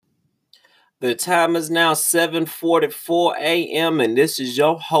The time is now 7:44 a.m. and this is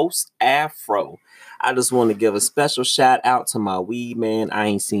your host, Afro. I just want to give a special shout out to my weed man. I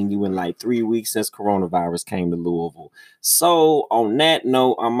ain't seen you in like 3 weeks since coronavirus came to Louisville. So on that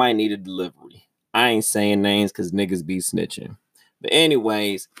note, I might need a delivery. I ain't saying names because niggas be snitching. But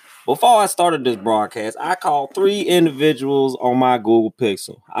anyways, before I started this broadcast, I called 3 individuals on my Google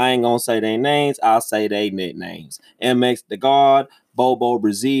Pixel. I ain't gonna say their names, I'll say their nicknames. MX the God, Bobo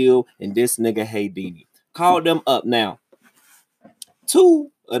Brazil, and this nigga Haydini. Called them up now.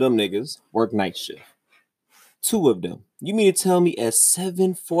 2 of them niggas work night shift. 2 of them. You mean to tell me at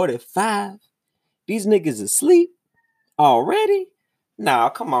 7:45 these niggas asleep already? Nah,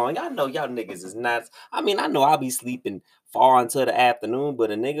 come on. Y'all know y'all niggas is nuts. I mean, I know I'll be sleeping far into the afternoon,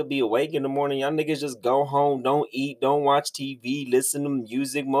 but a nigga be awake in the morning. Y'all niggas just go home, don't eat, don't watch TV, listen to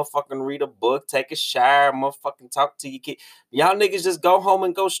music, motherfucking read a book, take a shower, motherfucking talk to your kid. Y'all niggas just go home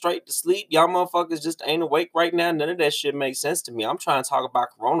and go straight to sleep. Y'all motherfuckers just ain't awake right now. None of that shit makes sense to me. I'm trying to talk about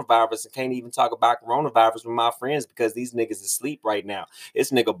coronavirus and can't even talk about coronavirus with my friends because these niggas is asleep right now.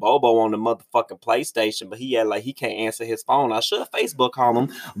 It's nigga Bobo on the motherfucking PlayStation, but he had like he can't answer his phone. I should Facebook call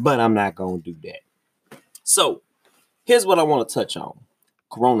him, but I'm not gonna do that. So here's what I want to touch on.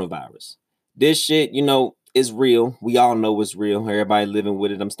 Coronavirus. This shit, is real. We all know it's real. Everybody living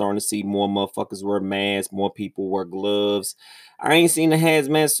with it. I'm starting to see more motherfuckers wear masks, more people wear gloves. I ain't seen a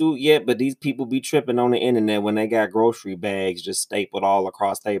hazmat suit yet, but these people be tripping on the internet when they got grocery bags just stapled all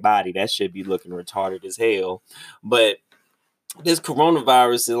across their body. That should be looking retarded as hell. But this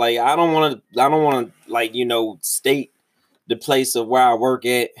coronavirus is like I don't want to state the place of where I work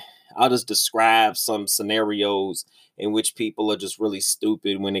at. I'll just describe some scenarios in which people are just really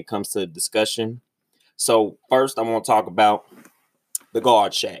stupid when it comes to discussion. So first I want to talk about the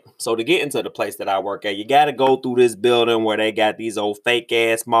guard shack. So to get into the place that I work at, you got to go through this building where they got these old fake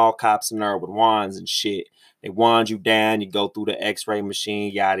ass mall cops in there with wands and shit. They wand you down, you go through the x-ray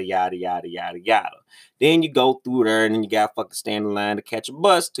machine, yada, yada, yada, yada, yada. Then you go through there and then you got to fucking stand in line to catch a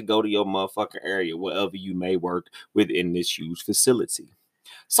bus to go to your motherfucking area, wherever you may work within this huge facility.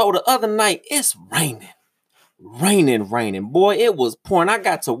 So the other night, it's raining. Boy, it was pouring. I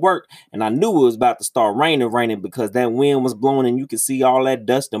got to work and I knew it was about to start raining because that wind was blowing and you could see all that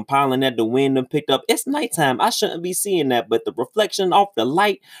dust and piling that the wind and picked up. It's nighttime. I shouldn't be seeing that, but the reflection off the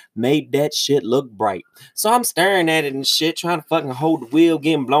light made that shit look bright. So I'm staring at it and shit, trying to fucking hold the wheel,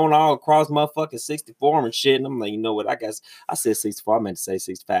 getting blown all across motherfucking 64 and shit. And I'm like, you know what? I guess I said 64. I meant to say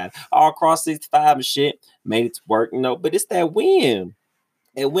 65. All across 65 and shit. Made it to work, but it's that wind.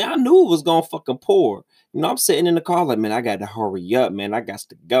 And when I knew it was gonna fucking pour, I'm sitting in the car like, man, I got to hurry up, man. I got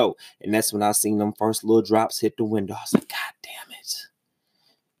to go. And that's when I seen them first little drops hit the window. I was like, God damn it.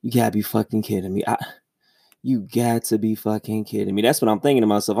 You gotta be fucking kidding me. You got to be fucking kidding me. That's what I'm thinking to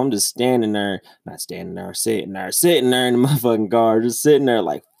myself. I'm just sitting there in the motherfucking car, just sitting there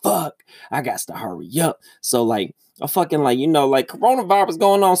like, fuck, I got to hurry up. So like, I fucking coronavirus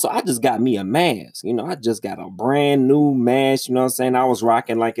going on. So I just got me a mask. I just got a brand new mask. You know what I'm saying? I was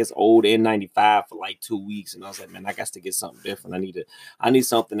rocking like this old N95 for like 2 weeks. And I was like, man, I got to get something different. I need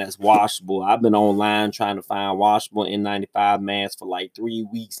something that's washable. I've been online trying to find washable N95 masks for like 3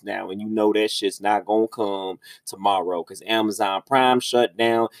 weeks now. And that shit's not going to come tomorrow because Amazon Prime shut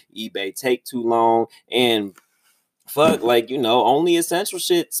down. eBay take too long. And fuck, only essential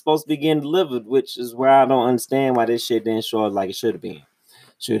shit's supposed to be getting delivered, which is where I don't understand why this shit didn't show up like it should have been.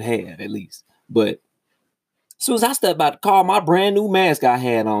 Should have, at least. But as soon as I stepped out the car, my brand new mask I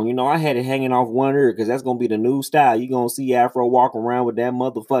had on, I had it hanging off one ear because that's going to be the new style. You're going to see Afro walking around with that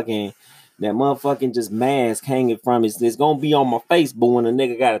motherfucking just mask hanging from it. It's going to be on my face, but when a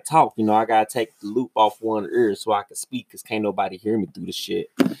nigga got to talk, I got to take the loop off one ear so I can speak because can't nobody hear me through the shit.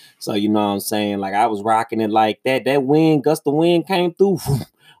 So, you know what I'm saying? Like, I was rocking it like that. That wind, gust of wind came through,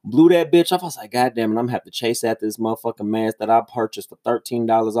 blew that bitch off. I was like, God damn it, I'm going to have to chase after this motherfucking mask that I purchased for $13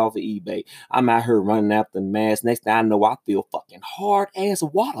 off of eBay. I'm out here running after the mask. Next thing I know, I feel fucking hard-ass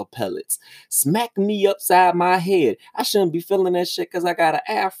water pellets smacking me upside my head. I shouldn't be feeling that shit because I got an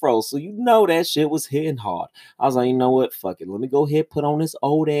afro. So, that shit was hitting hard. I was like, you know what? Fuck it. Let me go ahead put on this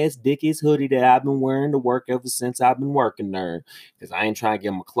old-ass Dickies hoodie that I've been wearing to work ever since I've been working there because I ain't trying to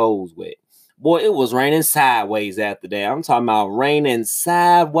get my clothes wet. Boy, it was raining sideways after that. I'm talking about raining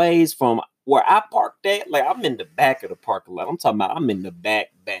sideways from where I parked at. Like, I'm in the back of the parking lot. I'm talking about I'm in the back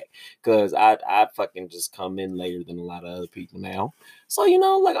because I fucking just come in later than a lot of other people now. So,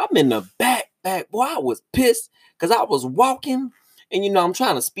 I'm in the back. Boy, I was pissed because I was walking and, I'm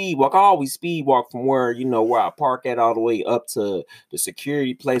trying to speed walk. I always speed walk from where I park at all the way up to the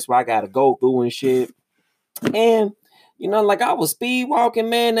security place where I got to go through and shit. And You know, like I was speed walking,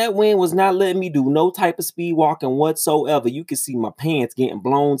 man. That wind was not letting me do no type of speed walking whatsoever. You can see my pants getting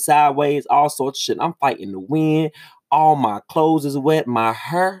blown sideways, all sorts of shit. I'm fighting the wind. All my clothes is wet. My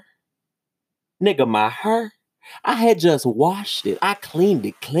hair, nigga, my hair. I had just washed it. I cleaned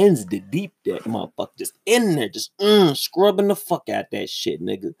it, cleansed it deep. That motherfucker just in there, just scrubbing the fuck out that shit,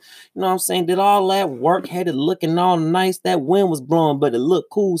 nigga. You know what I'm saying? Did all that work, had it looking all nice. That wind was blowing, but it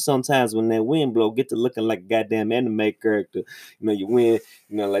looked cool sometimes when that wind blow. Get to looking like a goddamn anime character. You know, your wind,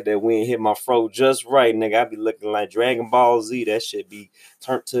 you know, like that wind hit my throat just right, nigga. I be looking like Dragon Ball Z. That shit be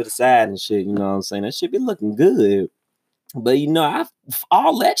turned to the side and shit. You know what I'm saying? That shit be looking good. But you know,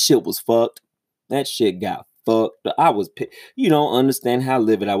 all that shit was fucked. That shit got fucked. I was, you don't understand how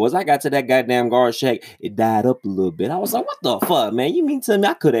livid I was. I got to that goddamn guard shack. It died up a little bit. I was like, what the fuck, man? You mean to me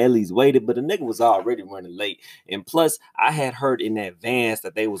I could have at least waited, but the nigga was already running late. And plus, I had heard in advance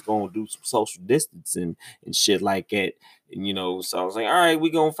that they was going to do some social distancing and shit like that. And, you know, so I was like, all right,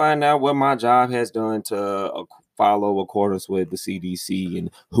 we going to find out what my job has done to follow accordance with the CDC and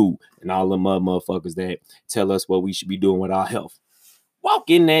WHO and all them other motherfuckers that tell us what we should be doing with our health.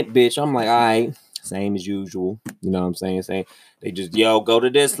 Walk in that bitch. I'm like, all right, same as usual. You know what I'm saying? Saying they just, yo, go to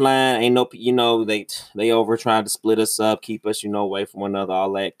this line. Ain't no, you know, they over trying to split us up, keep us, you know, away from one another,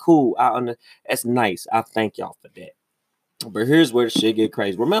 all that. Cool. That's nice. I thank y'all for that. But here's where the shit get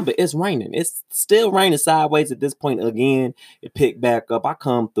crazy. Remember, it's raining. It's still raining sideways at this point again. It picked back up. I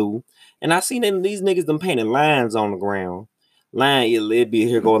come through, and I seen them, these niggas them painting lines on the ground. Line, it'd be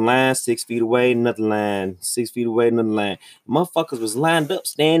here going line 6 feet away, another line 6 feet away, another line. Motherfuckers was lined up,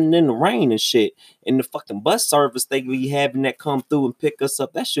 standing in the rain and shit. And the fucking bus service they be having that come through and pick us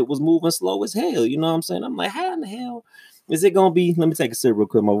up, that shit was moving slow as hell. You know what I'm saying? I'm like, how in the hell is it gonna be? Let me take a sip real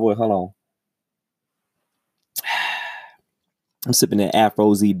quick, my boy. Hold on. I'm sipping that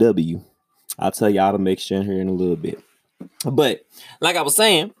Afro ZW. I'll tell y'all the mixture here in a little bit. But like I was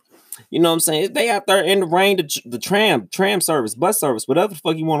saying, you know what I'm saying? They out there in the rain, the tram service, bus service, whatever the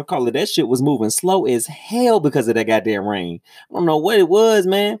fuck you want to call it, that shit was moving slow as hell because of that goddamn rain. I don't know what it was,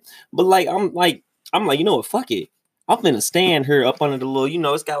 man. But like, I'm like, you know what? Fuck it. I'm finna stand here up under the little, you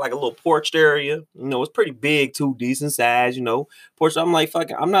know, it's got like a little porched area. You know, it's pretty big too, decent size, you know. Porch. I'm like, fuck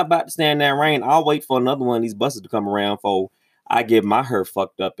it. I'm not about to stand in that rain. I'll wait for another one of these buses to come around for I get my hair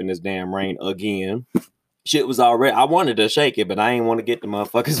fucked up in this damn rain again. Shit was already, I wanted to shake it, but I ain't want to get the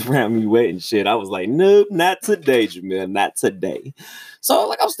motherfuckers around me wet and shit. I was like, nope, not today, Jamil, not today. So,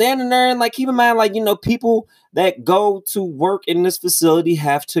 like, I'm standing there and, like, keep in mind, like, you know, people that go to work in this facility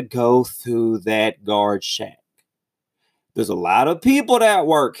have to go through that guard shack. There's a lot of people that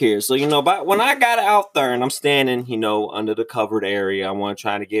work here. So, you know, but when I got out there and I'm standing, you know, under the covered area, I wasn't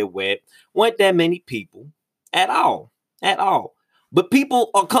trying to get wet. Weren't that many people at all. But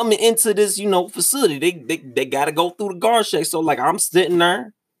people are coming into this, you know, facility. They got to go through the guard shack. So, like, I'm sitting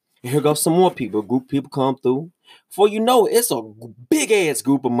there, and here goes some more people. A group of people come through. Before you know it, it's a big-ass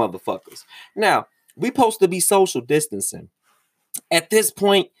group of motherfuckers. Now, we supposed to be social distancing. At this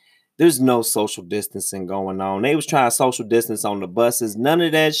point, there's no social distancing going on. They was trying to social distance on the buses. None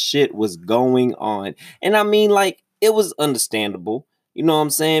of that shit was going on. And I mean, like, it was understandable. You know what I'm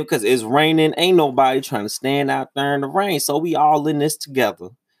saying? Because it's raining. Ain't nobody trying to stand out there in the rain. So we all in this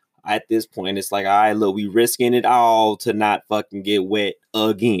together. At this point, it's like, all right, look, we risking it all to not fucking get wet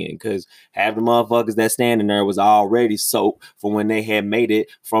again. Because half the motherfuckers that standing there was already soaked for when they had made it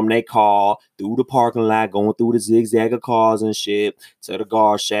from their car through the parking lot, going through the zigzag of cars and shit to the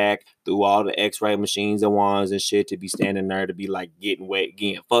guard shack, through all the x-ray machines and wands and shit to be standing there to be like getting wet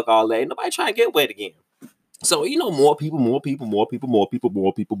again. Fuck all that. Ain't nobody trying to get wet again. So, you know, more people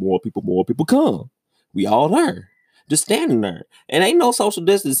come. We all there. Just standing there. And ain't no social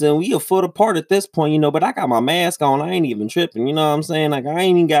distancing. We a foot apart at this point, you know, but I got my mask on. I ain't even tripping. You know what I'm saying? Like, I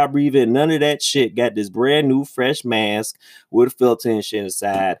ain't even got to breathe in none of that shit. Got this brand new, fresh mask with a filter and shit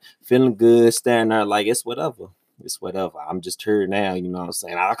inside. Feeling good, standing there like it's whatever. It's whatever. I'm just here now, you know what I'm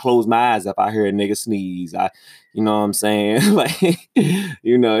saying? I'll close my eyes if I hear a nigga sneeze. You know what I'm saying? Like,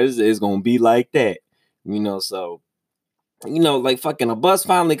 you know, it's going to be like that. You know, so, you know, like fucking a bus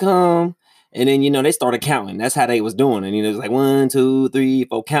finally come. And then, you know, they started counting. That's how they was doing. And, you know, it was like 1, 2, 3,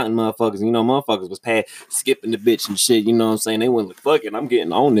 4 counting motherfuckers. And, you know, motherfuckers was skipping the bitch and shit. You know what I'm saying? They went like, fuck it, I'm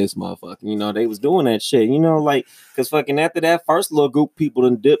getting on this motherfucker. You know, they was doing that shit. You know, like, because fucking after that first little group of people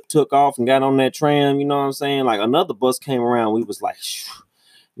and took off and got on that tram. You know what I'm saying? Like, another bus came around. We was like,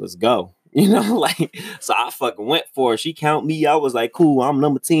 let's go. You know, like, so I fucking went for it. She count me. I was like, cool, I'm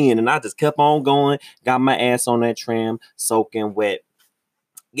number 10. And I just kept on going. Got my ass on that tram, soaking wet.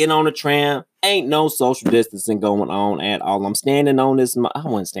 Get on the tram. Ain't no social distancing going on at all. I'm standing on this. I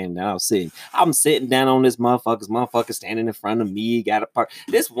wasn't standing down. I was sitting. I'm sitting down on this motherfucker standing in front of me. Got a part.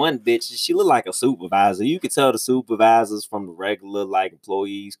 This one bitch, she looked like a supervisor. You could tell the supervisors from the regular like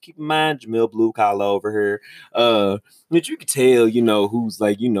employees. Keep in mind, Jamil blue collar over here. But you could tell, who's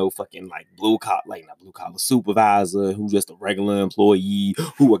like, fucking like blue collar, like not blue collar supervisor, who's just a regular employee,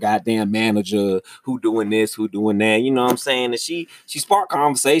 who a goddamn manager, who doing this, who doing that. You know what I'm saying? And she sparked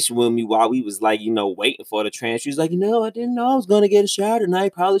conversation with me while we was like, waiting for the train. She was like, I didn't know I was gonna get a shower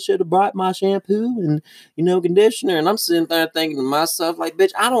tonight. Probably should have brought my shampoo and conditioner. And I'm sitting there thinking to myself, like,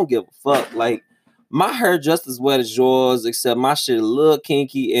 bitch, I don't give a fuck. Like, my hair just as wet as yours, except my shit a little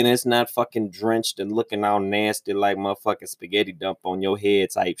kinky and it's not fucking drenched and looking all nasty like motherfucking spaghetti dump on your head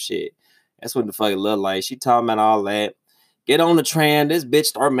type shit. That's what the fuck it look like. She talking about all that. Get on the trend. This bitch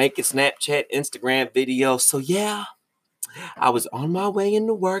start making Snapchat, Instagram videos. So yeah, I was on my way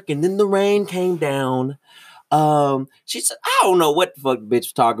into work and then the rain came down. She said, I don't know what the fuck the bitch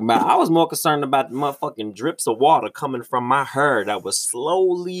was talking about. I was more concerned about the motherfucking drips of water coming from my hair that was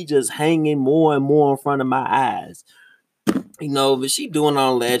slowly just hanging more and more in front of my eyes. But she doing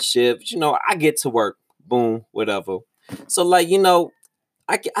all that shit. But, I get to work. Boom, whatever. So, like,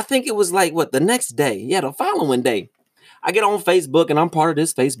 I think it was like, the next day? Yeah, the following day. I get on Facebook and I'm part of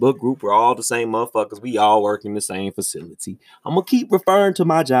this Facebook group. We're all the same motherfuckers. We all work in the same facility. I'm going to keep referring to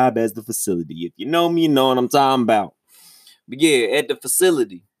my job as the facility. If you know me, you know what I'm talking about. But yeah, at the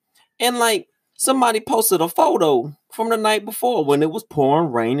facility. And like somebody posted a photo from the night before when it was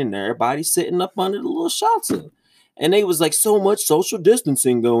pouring rain and everybody sitting up under the little shelter. And they was like, so much social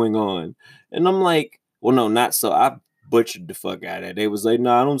distancing going on. And I'm like, well, no, not so. I butchered the fuck out of it. They was like,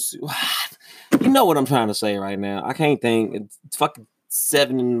 no, I don't see. You know what I'm trying to say right now. I can't think. It's fucking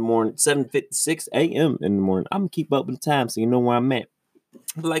 7 in the morning, 7:56 a.m. in the morning. I'm gonna keep up with the time so you know where I'm at.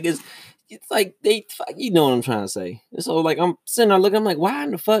 But like it's like you know what I'm trying to say. And so like I'm sitting there looking, I'm like, why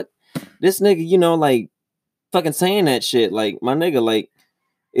in the fuck this nigga, like fucking saying that shit? Like my nigga, like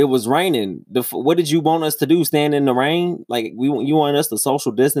it was raining. What did you want us to do? Stand in the rain? Like you want us to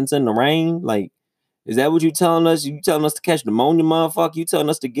social distance in the rain? Like, is that what you telling us? You telling us to catch pneumonia, motherfucker? You telling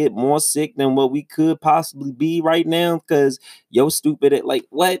us to get more sick than what we could possibly be right now? Because yo stupid at like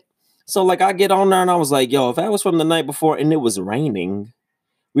what? So like I get on there and I was like, yo, if that was from the night before and it was raining,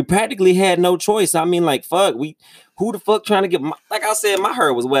 we practically had no choice. I mean, like, fuck, who the fuck trying to get like I said, my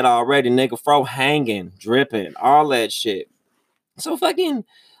hair was wet already, nigga, fro hanging, dripping, all that shit. So fucking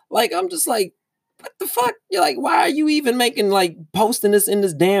like I'm just like, what the fuck? You're like, why are you even posting this in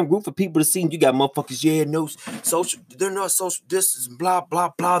this damn group for people to see? You got motherfuckers, yeah, no social, they're not social distance, blah,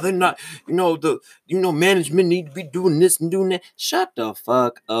 blah, blah. They're not, management need to be doing this and doing that. Shut the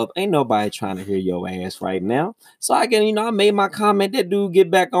fuck up. Ain't nobody trying to hear your ass right now. So I made my comment. That dude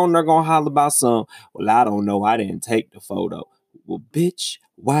get back on there gonna holler about some. Well, I don't know. I didn't take the photo. Well, bitch,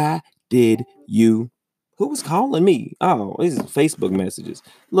 why did you? Who was calling me? Oh, these are Facebook messages.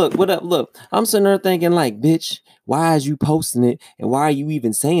 Look, what up? Look, I'm sitting there thinking, like, bitch, why is you posting it? And why are you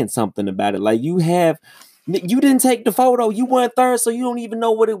even saying something about it? Like, you didn't take the photo. You weren't there, so you don't even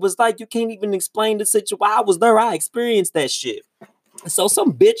know what it was like. You can't even explain the situation. I was there. I experienced that shit. So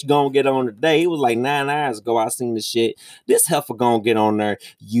some bitch gonna get on today. It was like 9 hours ago I seen the shit. This heifer gonna get on there.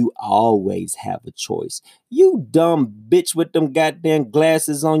 You always have a choice. You dumb bitch with them goddamn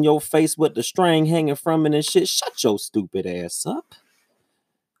glasses on your face with the string hanging from it and shit. Shut your stupid ass up.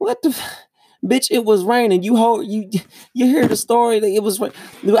 What the... Bitch, it was raining. You hear the story that it was rain.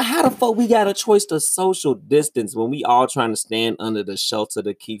 How the fuck we got a choice to social distance when we all trying to stand under the shelter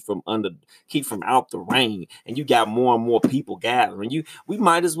to keep from out the rain, and you got more and more people gathering. We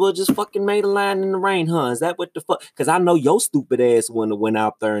might as well just fucking made a line in the rain, huh? Is that what the fuck? Because I know your stupid ass wouldn't have went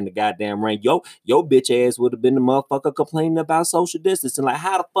out there in the goddamn rain. Your bitch ass would have been the motherfucker complaining about social distancing. Like,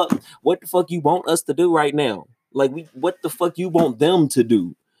 how the fuck? What the fuck you want us to do right now? Like, what the fuck you want them to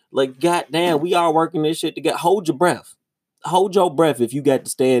do? Like, goddamn, we all working this shit together. Hold your breath. Hold your breath if you got to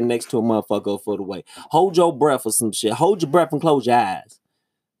stand next to a motherfucker a foot away. Hold your breath or some shit. Hold your breath and close your eyes.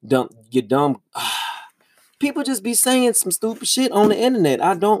 You dumb. People just be saying some stupid shit on the internet.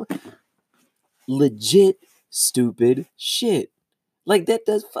 I don't. Legit stupid shit. Like, that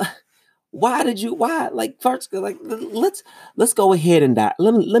does. Why? Like, first, like, let's go ahead and die.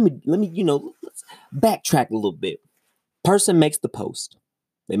 Let me, let's backtrack a little bit. Person makes the post.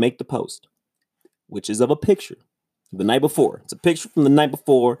 They make the post, which is of a picture. The night before. It's a picture from the night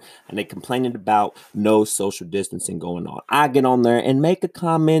before, and they complaining about no social distancing going on. I get on there and make a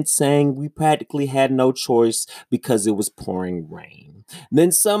comment saying we practically had no choice because it was pouring rain.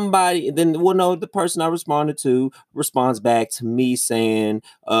 Then the person I responded to responds back to me saying,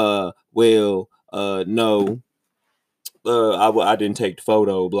 no, I didn't take the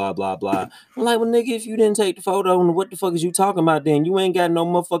photo, blah, blah, blah. I'm like, well, nigga, if you didn't take the photo, what the fuck is you talking about then? You ain't got no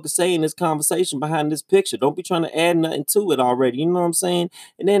motherfucker say in this conversation behind this picture. Don't be trying to add nothing to it already. You know what I'm saying?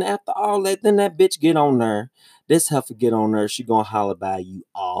 And then after all that, then that bitch get on there. This heifer get on there. She gonna holler by you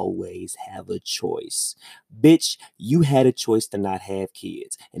always have a choice. Bitch, you had a choice to not have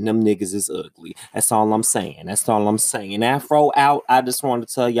kids. And them niggas is ugly. That's all I'm saying. That's all I'm saying. Afro out. I just want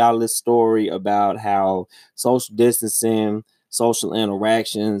to tell y'all this story about how social distancing, social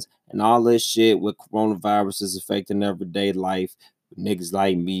interactions, and all this shit with coronavirus is affecting everyday life. Niggas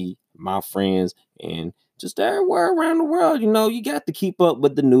like me, my friends, and just everywhere around the world. You know, you got to keep up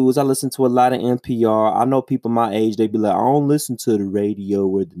with the news. I listen to a lot of NPR. I know people my age, they be like, I don't listen to the radio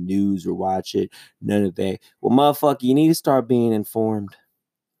or the news or watch it. None of that. Well, motherfucker, you need to start being informed.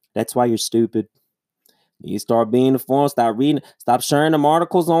 That's why you're stupid. You start being informed, stop reading, stop sharing them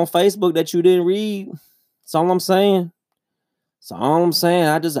articles on Facebook that you didn't read. That's all I'm saying. So all I'm saying,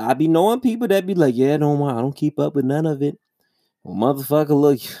 I be knowing people that be like, yeah, I don't keep up with none of it. Well,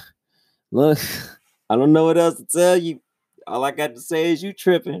 motherfucker, look, I don't know what else to tell you. All I got to say is you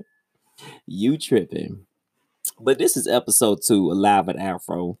tripping. You tripping. But this is episode 2 of Live at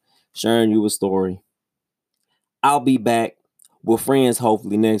Afro, sharing you a story. I'll be back with friends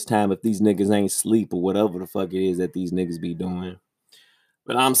hopefully next time if these niggas ain't sleep or whatever the fuck it is that these niggas be doing.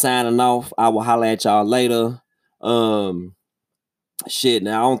 But I'm signing off. I will holler at y'all later. Shit,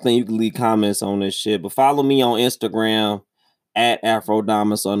 now I don't think you can leave comments on this shit, but follow me on Instagram at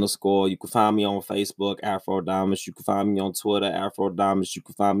Afrodamus_. You can find me on Facebook, Afrodamus. You can find me on Twitter, Afrodamus. You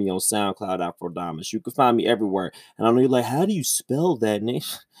can find me on SoundCloud, Afrodamus. You can find me everywhere. And I know you're like, how do you spell that, Nick?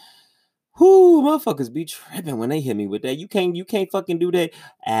 Whoo, motherfuckers be tripping when they hit me with that. You can't fucking do that.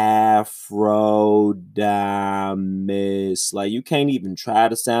 Afrodamus. Like, you can't even try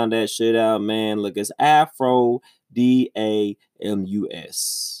to sound that shit out, man. Look, it's Afro Damus.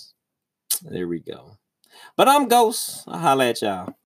 There we go. But I'm Ghost. I'll holla at y'all.